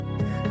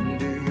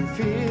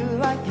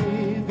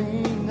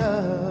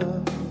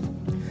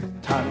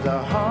times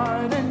are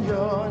hard and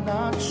you're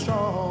not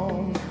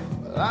strong.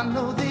 Well, I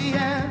know the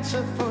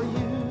answer for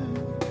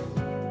you,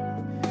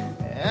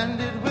 and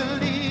it will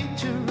lead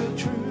to real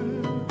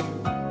truth.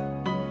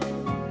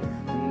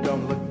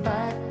 Don't look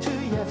back to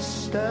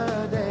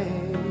yesterday.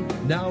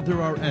 Now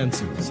there are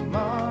answers.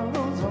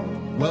 Tomorrow's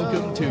on the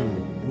Welcome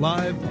to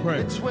Live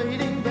Prayer. It's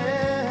waiting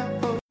there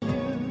for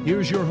you.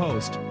 Here's your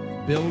host,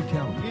 Bill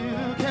Keller.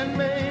 You can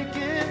make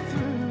it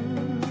through.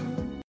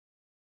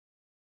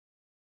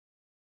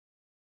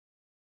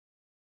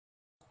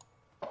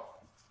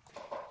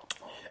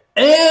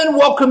 And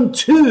welcome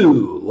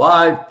to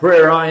Live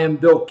Prayer. I am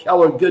Bill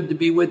Keller. Good to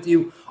be with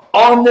you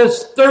on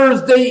this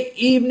Thursday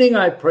evening.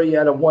 I pray you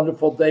had a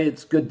wonderful day.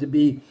 It's good to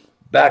be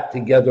back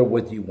together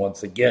with you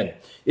once again.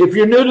 If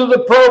you're new to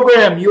the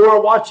program, you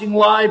are watching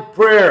Live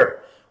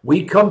Prayer.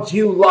 We come to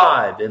you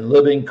live in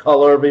living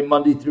color every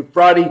Monday through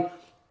Friday,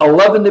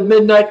 11 to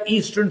midnight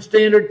Eastern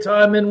Standard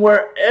Time, and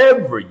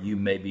wherever you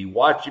may be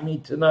watching me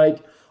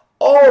tonight,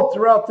 all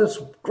throughout this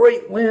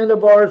great land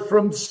of ours,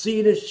 from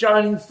sea to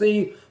shining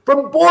sea,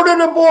 from border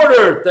to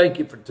border. Thank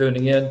you for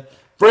tuning in.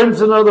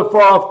 Friends in other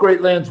far-off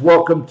great lands,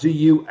 welcome to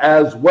you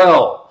as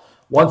well.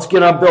 Once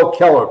again, I'm Bill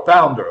Keller,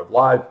 founder of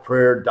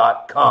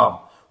Liveprayer.com,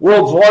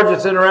 world's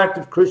largest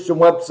interactive Christian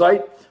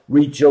website.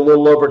 Reach a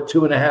little over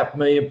 2.5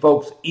 million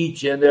folks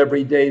each and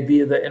every day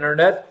via the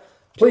internet.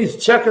 Please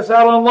check us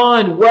out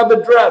online. Web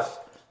address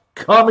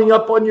coming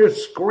up on your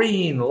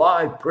screen,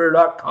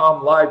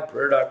 liveprayer.com,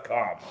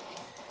 liveprayer.com.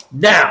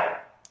 Now,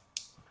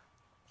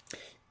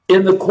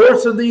 in the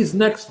course of these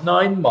next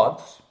 9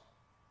 months,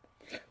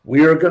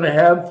 we are going to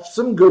have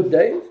some good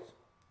days.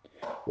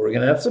 We're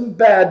going to have some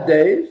bad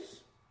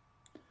days.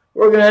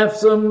 We're going to have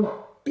some,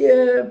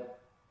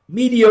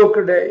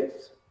 mediocre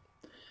days.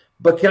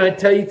 But can I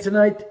tell you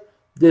tonight,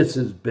 this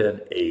has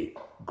been a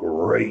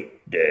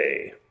great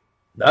day.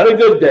 Not a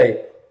good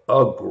day,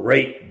 a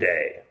great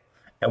day.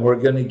 And we're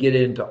going to get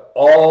into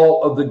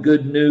all of the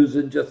good news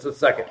in just a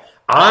second.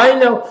 I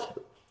know,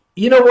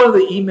 one of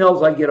the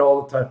emails I get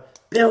all the time,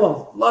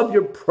 Bill, I love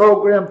your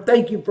program.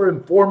 Thank you for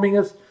informing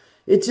us.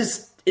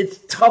 It's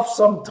tough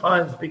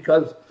sometimes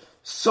because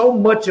so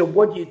much of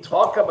what you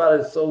talk about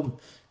is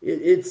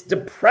it's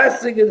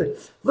depressing.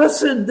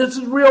 Listen, this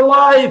is real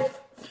life.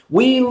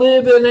 We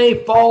live in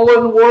a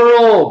fallen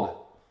world.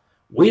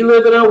 We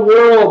live in a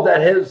world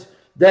that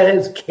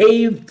has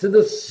caved to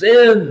the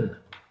sin.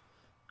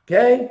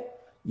 Okay?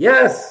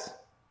 Yes.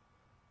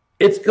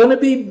 It's going to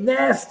be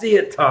nasty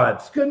at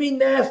times. It's going to be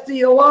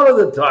nasty a lot of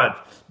the times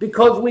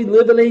because we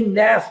live in a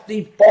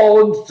nasty,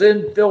 fallen,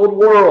 sin-filled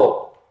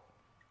world.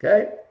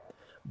 Okay?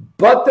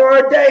 But there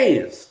are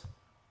days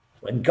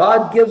when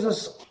God gives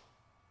us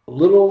a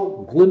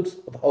little glimpse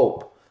of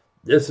hope.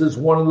 This is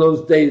one of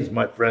those days,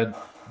 my friend.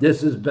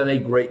 This has been a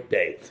great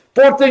day.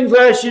 4 things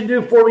I ask you to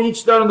do for me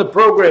each time on the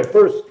program.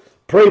 First,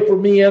 pray for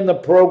me and the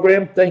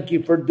program. Thank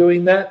you for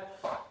doing that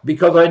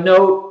because I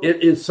know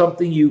it is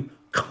something you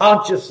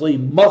consciously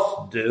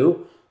must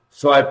do.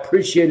 So I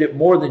appreciate it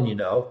more than you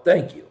know.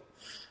 Thank you.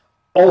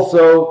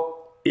 Also,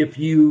 if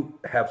you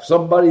have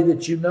somebody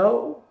that you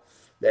know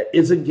that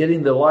isn't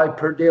getting the Live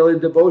Prayer Daily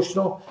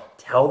Devotional,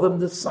 tell them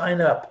to sign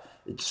up.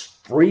 It's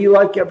free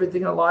like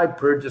everything on Live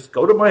Prayer. Just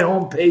go to my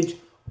homepage,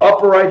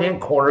 upper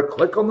right-hand corner,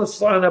 click on the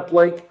sign-up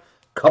link,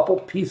 couple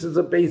pieces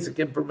of basic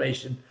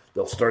information.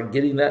 They'll start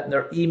getting that in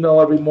their email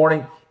every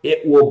morning.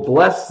 It will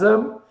bless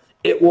them.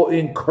 It will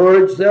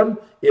encourage them.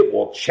 It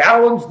will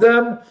challenge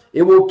them.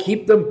 It will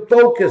keep them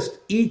focused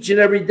each and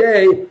every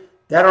day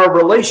that our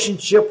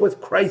relationship with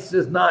Christ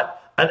is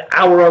not an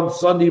hour on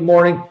Sunday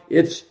morning.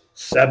 It's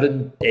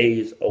 7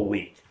 days a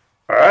week.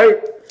 All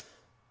right?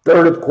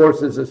 Third, of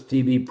course, is this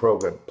TV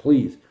program.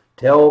 Please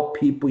tell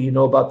people you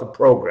know about the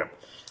program.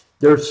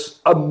 There's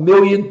a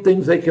million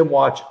things they can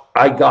watch.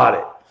 I got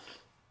it.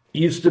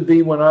 Used to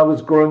be when I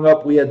was growing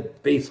up, we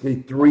had basically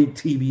 3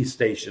 TV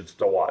stations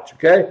to watch,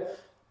 okay?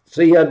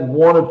 So you had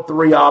 1 of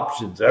 3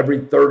 options every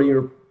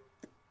 30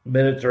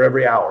 minutes or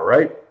every hour,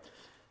 right?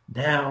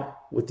 Now,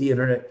 with the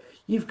internet,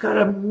 you've got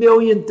a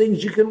million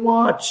things you can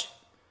watch.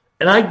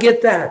 And I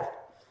get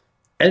that.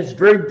 And it's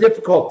very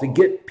difficult to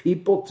get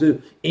people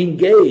to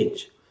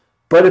engage.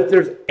 But if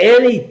there's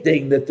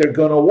anything that they're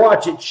going to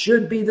watch, it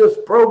should be this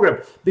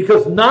program.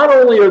 Because not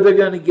only are they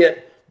going to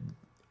get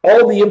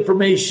all the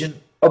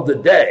information of the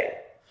day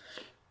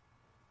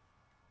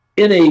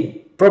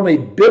from a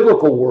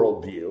biblical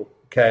worldview,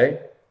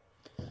 okay,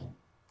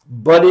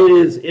 but it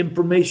is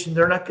information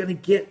they're not going to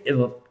get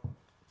in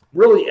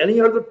really any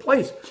other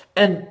place.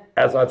 And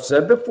as I've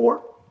said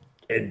before,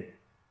 and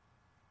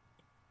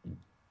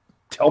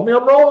tell me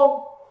I'm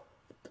wrong,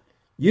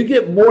 you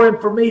get more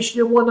information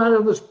in one night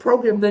on this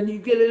program than you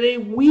get in a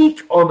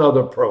week on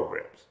other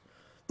programs.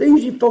 They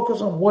usually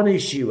focus on 1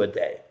 issue a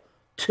day,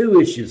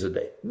 2 issues a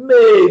day,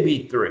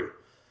 maybe 3.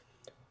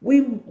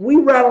 We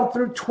rattle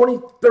through 20,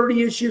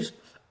 30 issues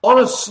on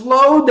a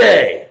slow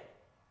day.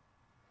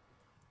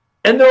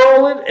 And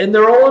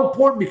they're all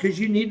important because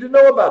you need to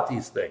know about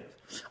these things.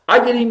 I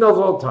get emails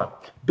all the time.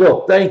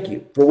 Bill, thank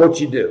you for what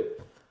you do.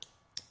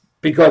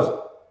 Because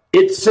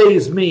It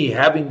saves me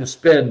having to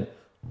spend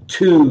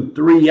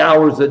 2-3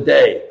 hours a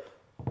day,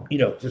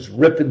 just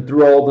ripping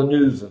through all the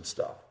news and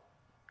stuff.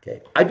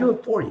 Okay, I do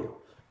it for you.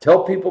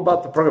 Tell people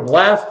about the program.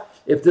 Last,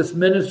 if this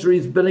ministry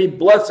has been a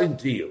blessing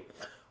to you,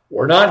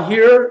 we're not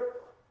here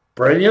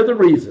for any other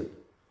reason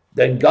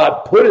than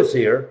God put us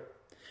here,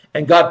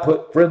 and God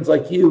put friends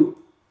like you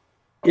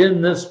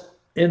in this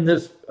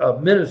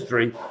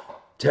ministry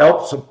to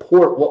help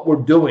support what we're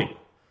doing.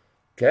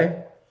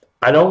 Okay,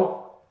 I don't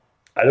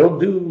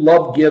do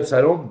love gifts.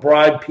 I don't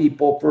bribe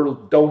people for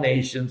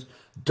donations.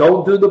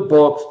 Don't do the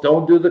books.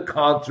 Don't do the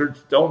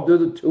concerts. Don't do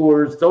the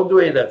tours. Don't do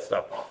any of that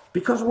stuff.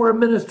 Because we're a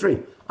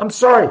ministry. I'm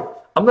sorry.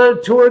 I'm not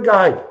a tour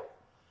guide.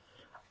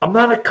 I'm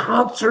not a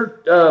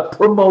concert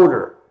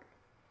promoter.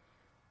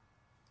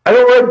 I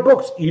don't write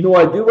books. You know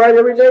what I do write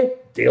every day?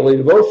 Daily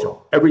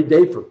devotional. Every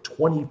day for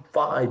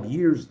 25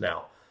 years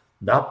now.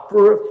 Not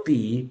for a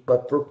fee,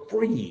 but for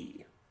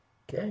free.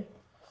 Okay?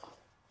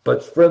 But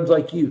it's friends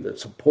like you that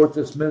support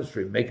this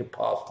ministry and make it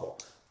possible.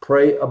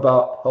 Pray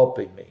about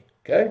helping me.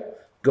 Okay?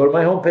 Go to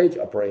my homepage,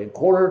 upper right-hand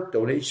corner,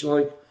 donation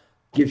link.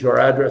 Gives you our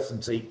address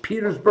in St.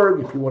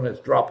 Petersburg if you want to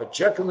drop a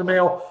check in the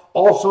mail.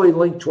 Also a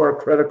link to our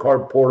credit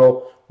card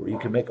portal where you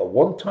can make a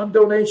one-time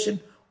donation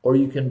or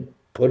you can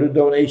put a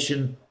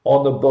donation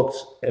on the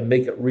books and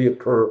make it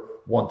reoccur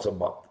once a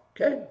month.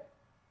 Okay?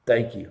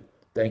 Thank you.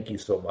 Thank you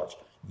so much.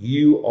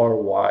 You are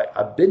why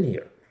I've been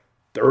here.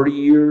 30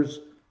 years,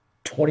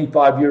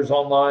 25 years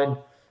online,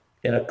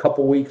 in a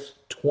couple weeks,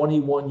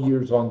 21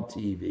 years on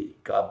TV.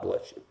 God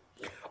bless you.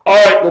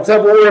 All right, let's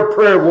have a word of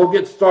prayer. We'll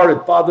get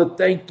started. Father,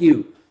 thank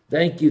you.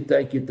 Thank you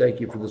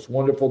for this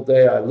wonderful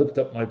day. I lift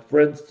up my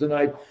friends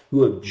tonight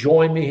who have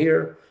joined me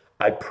here.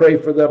 I pray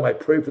for them. I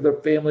pray for their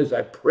families.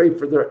 I pray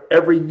for their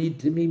every need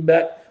to be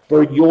met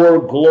for your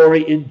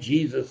glory in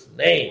Jesus'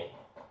 name.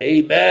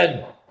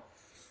 Amen.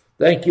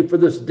 Thank you for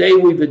this day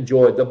we've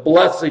enjoyed, the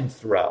blessings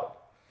throughout.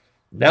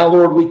 Now,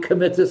 Lord, we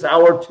commit this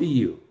hour to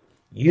you.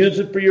 Use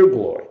it for your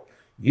glory.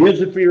 Use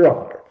it for your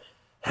honor.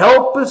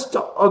 Help us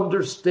to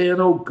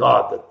understand, oh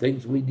God, the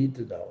things we need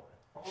to know.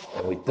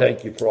 And we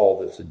thank you for all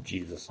this in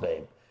Jesus'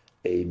 name.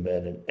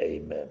 Amen and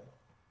amen.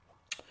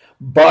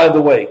 By the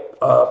way,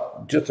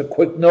 just a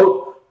quick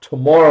note.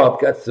 Tomorrow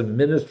I've got some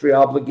ministry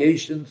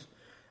obligations.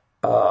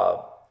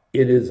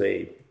 It is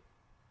a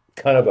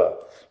kind of a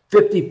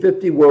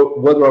 50-50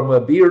 whether I'm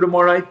going to be here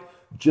tomorrow night.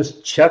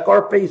 Just check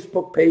our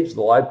Facebook page,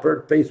 the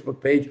Liveprayer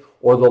Facebook page,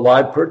 or the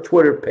Liveprayer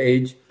Twitter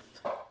page.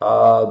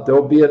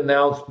 There'll be an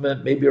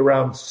announcement maybe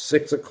around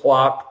 6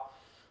 o'clock.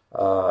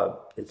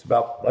 It's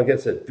about, like I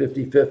said,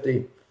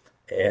 50-50.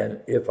 And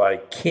if I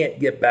can't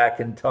get back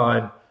in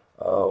time,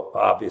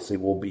 obviously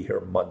we'll be here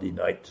Monday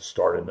night to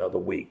start another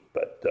week.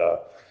 But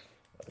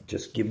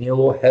just give me a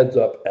little heads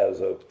up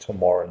as of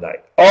tomorrow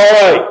night. All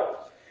right.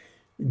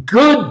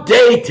 Good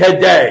day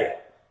today.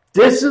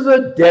 This is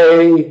a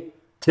day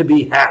to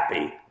be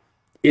happy.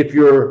 If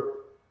you're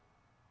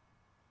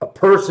a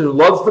person who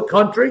loves the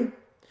country,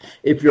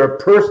 if you're a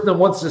person that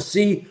wants to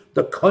see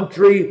the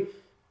country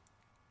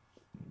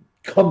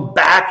come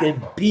back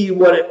and be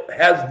what it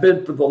has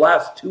been for the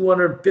last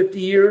 250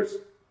 years,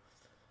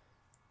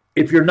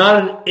 if you're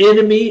not an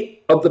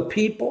enemy of the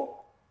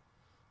people,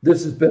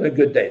 this has been a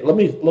good day. Let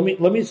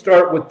me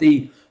start with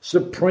the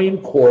Supreme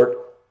Court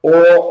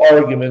oral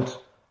arguments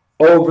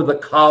over the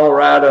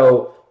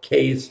Colorado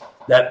case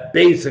that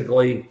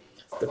basically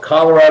the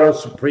Colorado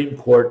Supreme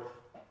Court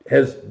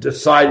has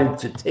decided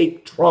to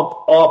take Trump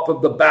off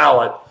of the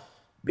ballot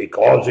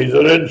because he's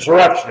an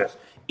insurrectionist.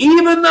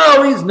 Even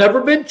though he's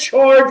never been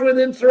charged with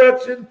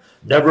insurrection,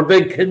 never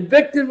been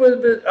convicted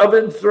of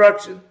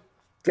insurrection.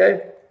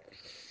 Okay?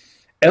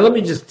 And let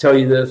me just tell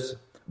you this,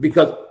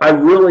 because I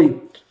really,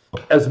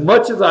 as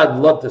much as I'd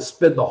love to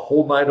spend the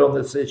whole night on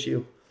this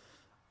issue,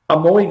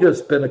 I'm only going to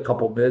spend a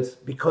couple minutes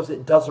because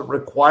it doesn't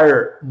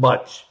require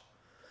much.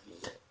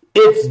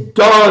 It's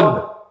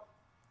done.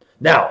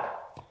 Now,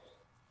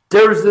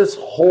 there's this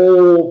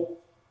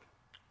whole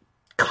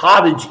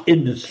cottage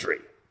industry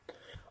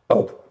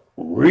of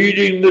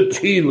reading the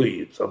tea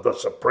leaves of the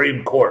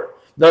Supreme Court.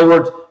 In other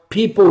words,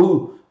 people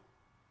who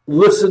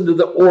listen to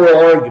the oral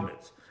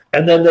arguments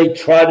and then they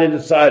try to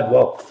decide,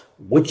 well,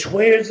 which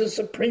way is the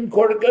Supreme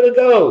Court going to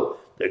go?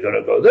 They're going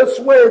to go this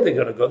way. They're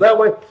going to go that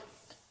way.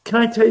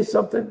 Can I tell you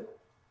something?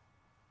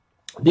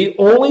 The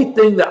only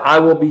thing that I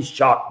will be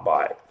shocked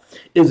by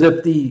is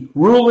if the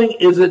ruling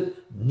isn't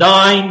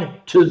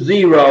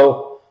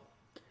 9-0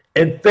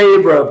 in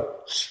favor of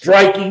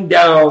striking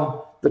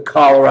down the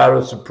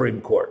Colorado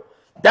Supreme Court.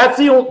 That's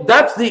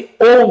the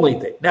only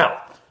thing.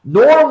 Now,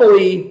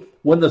 normally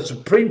when the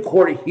Supreme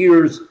Court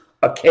hears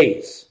a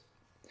case,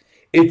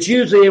 it's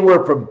usually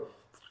anywhere from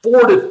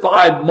 4 to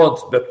 5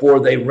 months before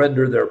they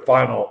render their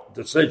final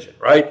decision,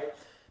 right?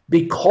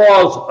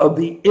 Because of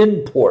the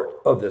import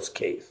of this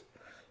case,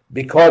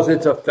 because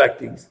it's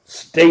affecting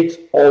states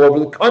all over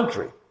the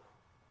country.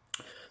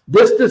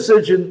 This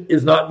decision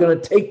is not going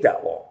to take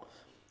that long.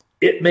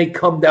 It may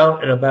come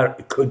down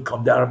it could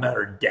come down in a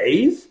matter of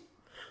days.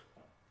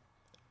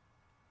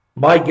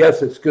 My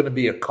guess it's going to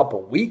be a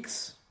couple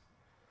weeks.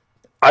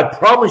 I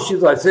promise you,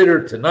 as I sit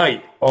here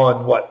tonight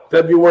on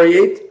February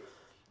 8th,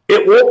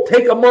 it won't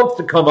take a month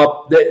to come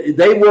up.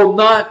 They will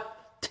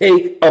not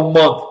take a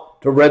month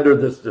to render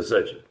this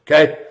decision.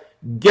 Okay?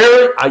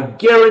 I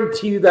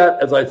guarantee you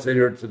that as I sit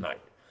here tonight.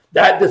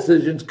 That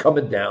decision's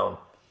coming down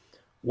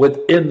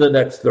within the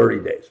next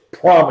 30 days.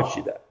 Promise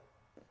you that.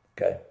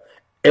 Okay?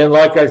 And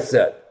like I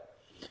said,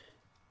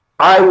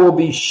 I will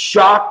be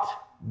shocked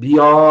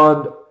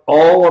beyond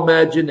all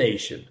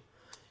imagination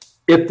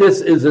if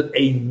this isn't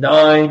a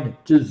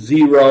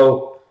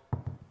 9-0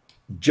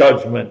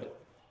 judgment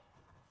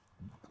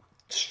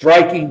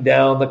striking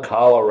down the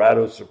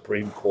Colorado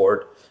Supreme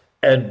Court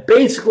and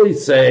basically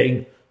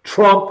saying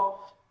Trump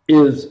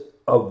is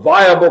a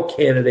viable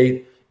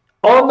candidate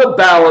on the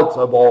ballots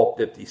of all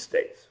 50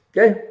 states.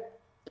 Okay?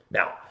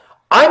 Now,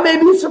 I may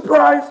be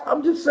surprised.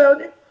 I'm just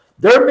saying it.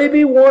 There may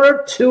be one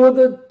or two of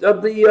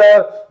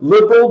the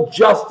liberal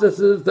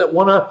justices that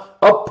want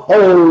to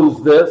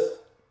oppose this.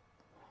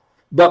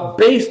 But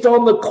based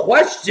on the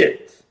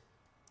questions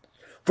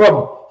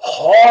from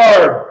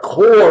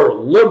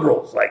hardcore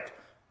liberals like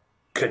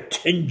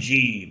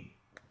Ketanji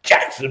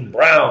Jackson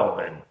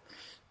Brown and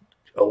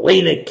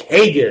Elena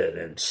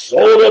Kagan and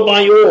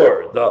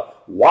Sotomayor, the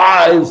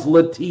wise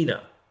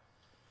Latina,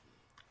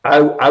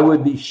 I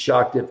would be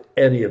shocked if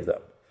any of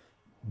them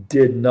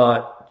did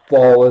not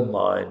fall in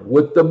line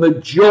with the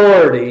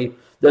majority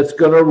that's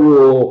going to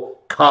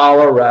rule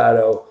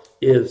Colorado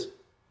is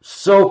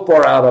so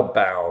far out of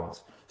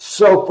bounds,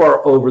 so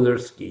far over their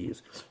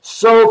skis,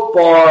 so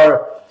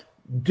far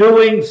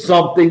doing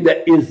something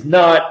that is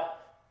not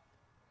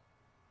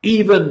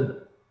even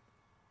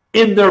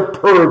in their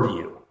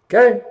purview.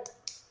 Okay?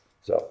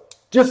 So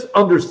just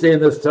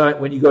understand this tonight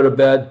when you go to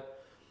bed.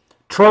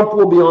 Trump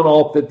will be on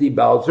all 50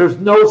 ballots. There's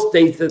no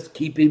state that's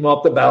keeping him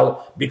off the ballot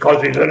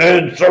because he's an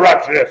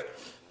insurrectionist.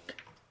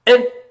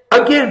 And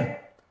again,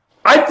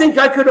 I think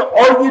I could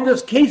argue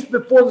this case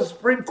before the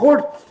Supreme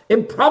Court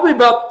in probably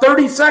about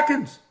 30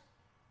 seconds.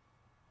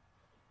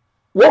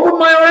 What would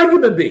my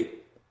argument be?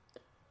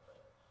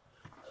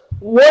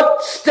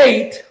 What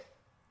state,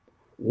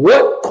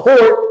 what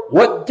court,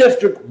 what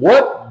district,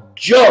 what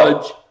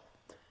judge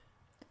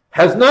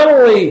has not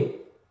only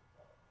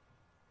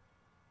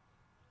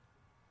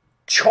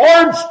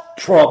charged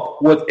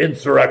Trump with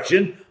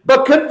insurrection,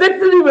 but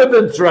convicted him of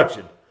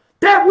insurrection?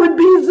 That would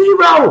be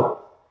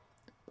zero.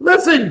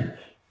 Listen,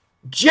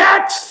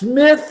 Jack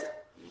Smith,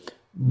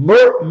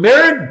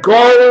 Merrick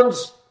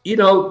Garland's,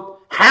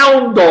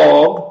 hound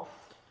dog,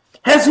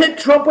 has hit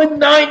Trump with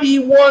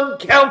 91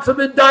 counts of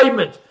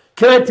indictments.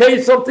 Can I tell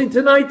you something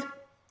tonight?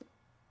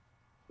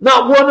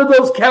 Not one of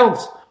those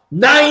counts,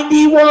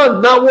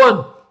 91, not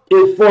one,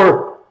 is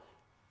for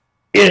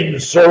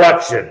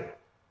insurrection.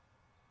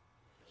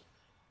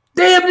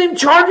 They haven't even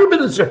charged him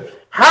with insurrection.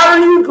 How are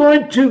you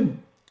going to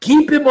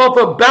keep him off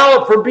a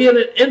ballot for being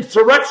an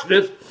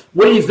insurrectionist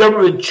when he's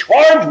never been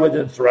charged with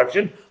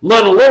insurrection,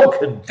 let alone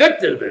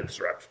convicted of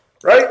insurrection,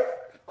 right?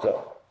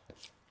 So,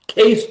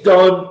 case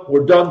done.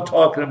 We're done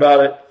talking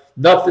about it.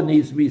 Nothing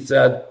needs to be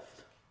said.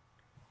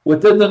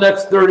 Within the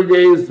next 30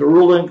 days, the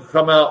ruling will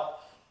come out.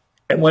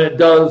 And when it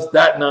does,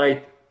 that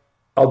night,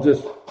 I'll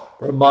just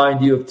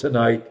remind you of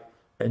tonight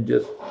and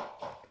just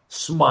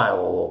smile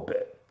a little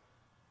bit.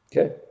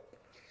 Okay?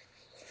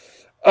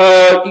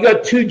 You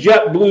got 2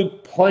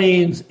 JetBlue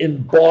planes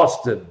in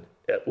Boston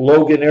at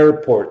Logan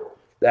Airport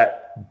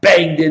that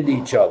banged into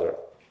each other.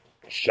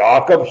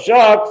 Shock of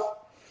shocks.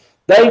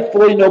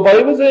 Thankfully,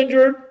 nobody was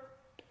injured.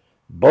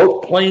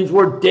 Both planes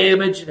were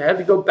damaged and had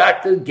to go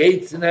back to the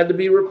gates and had to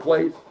be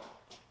replaced.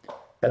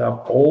 And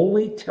I'm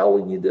only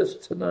telling you this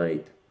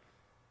tonight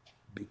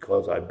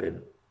because I've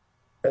been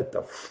at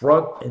the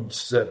front and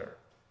center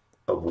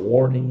of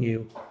warning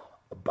you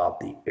about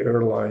the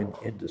airline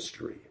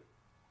industry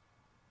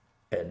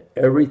and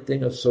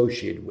everything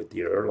associated with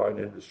the airline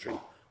industry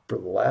for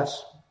the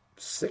last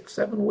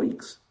 6-7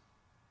 weeks.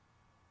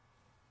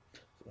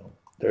 So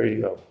there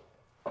you go.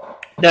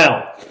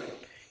 Now,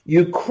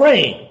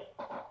 Ukraine.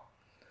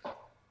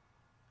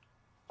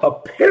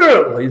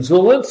 Apparently,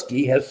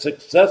 Zelensky has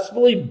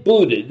successfully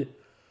booted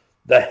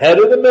the head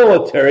of the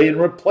military and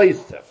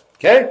replaced him.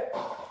 Okay?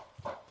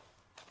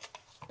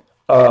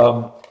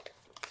 Our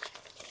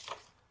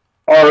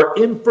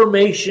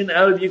information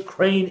out of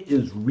Ukraine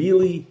is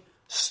really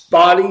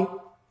spotty,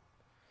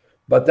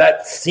 but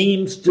that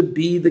seems to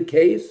be the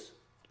case,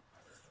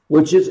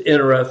 which is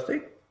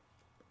interesting.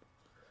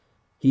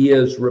 He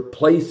has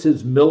replaced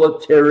his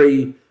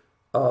military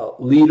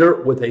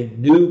leader with a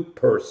new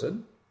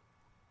person.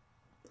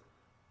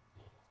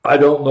 I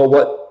don't know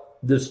what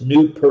this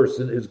new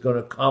person is going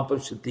to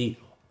accomplish that the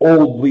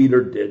old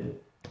leader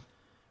didn't.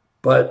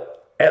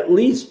 But at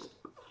least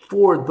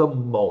for the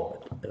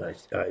moment, and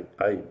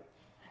I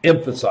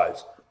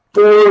emphasize,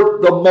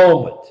 for the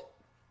moment,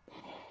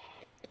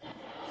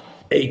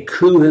 a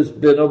coup has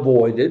been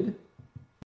avoided.